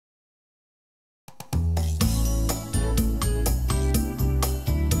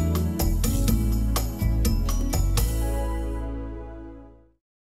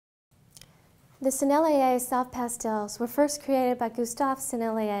The Sennelier soft pastels were first created by Gustave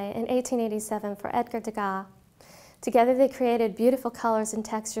Sennelier in 1887 for Edgar Degas. Together they created beautiful colors and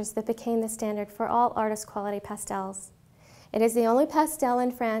textures that became the standard for all artist quality pastels. It is the only pastel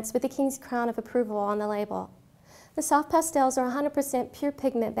in France with the King's Crown of Approval on the label. The soft pastels are 100% pure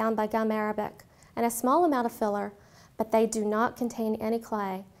pigment bound by gum arabic and a small amount of filler, but they do not contain any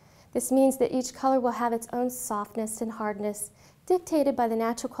clay. This means that each color will have its own softness and hardness, dictated by the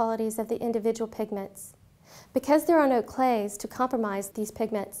natural qualities of the individual pigments. Because there are no clays to compromise these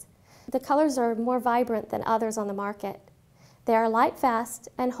pigments, the colors are more vibrant than others on the market. They are light fast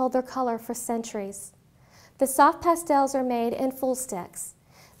and hold their color for centuries. The soft pastels are made in full sticks.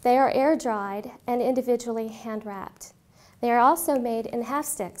 They are air dried and individually hand wrapped. They are also made in half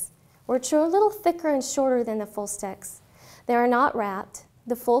sticks, which are a little thicker and shorter than the full sticks. They are not wrapped.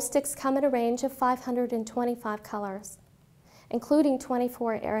 The full sticks come in a range of 525 colors, including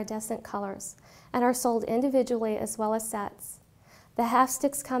 24 iridescent colors, and are sold individually as well as sets. The half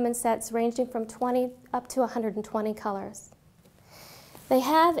sticks come in sets ranging from 20 up to 120 colors. They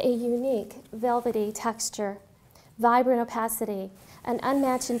have a unique velvety texture, vibrant opacity, and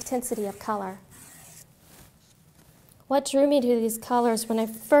unmatched intensity of color. What drew me to these colors when I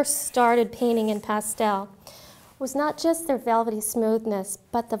first started painting in pastel was not just their velvety smoothness,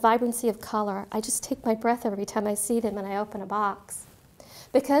 but the vibrancy of color. I just take my breath every time I see them and I open a box.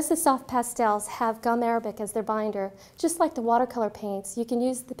 Because the soft pastels have gum arabic as their binder, just like the watercolor paints, you can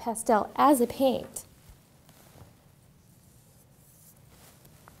use the pastel as a paint.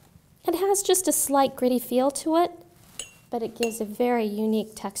 It has just a slight gritty feel to it, but it gives a very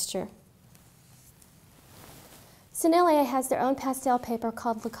unique texture. Sennelier has their own pastel paper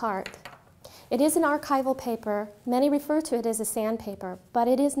called Blick. It is an archival paper. Many refer to it as a sandpaper, but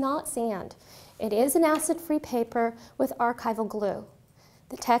it is not sand. It is an acid-free paper with archival glue.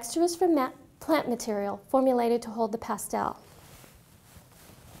 The texture is from plant material formulated to hold the pastel.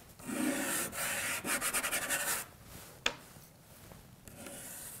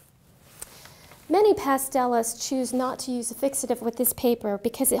 Many pastelists choose not to use a fixative with this paper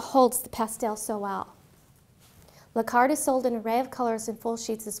because it holds the pastel so well. Blick is sold in an array of colors in full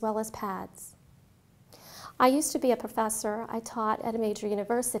sheets as well as pads. I used to be a professor. I taught at a major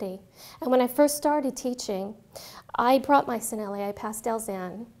university. And when I first started teaching, I brought my Sennelier pastels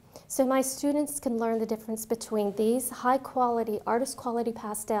in so my students can learn the difference between these high-quality, artist-quality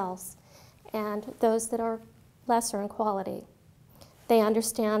pastels and those that are lesser in quality. They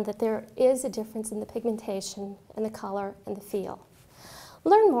understand that there is a difference in the pigmentation and the color and the feel.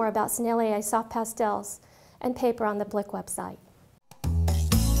 Learn more about Sennelier soft pastels and paper on the Blick website.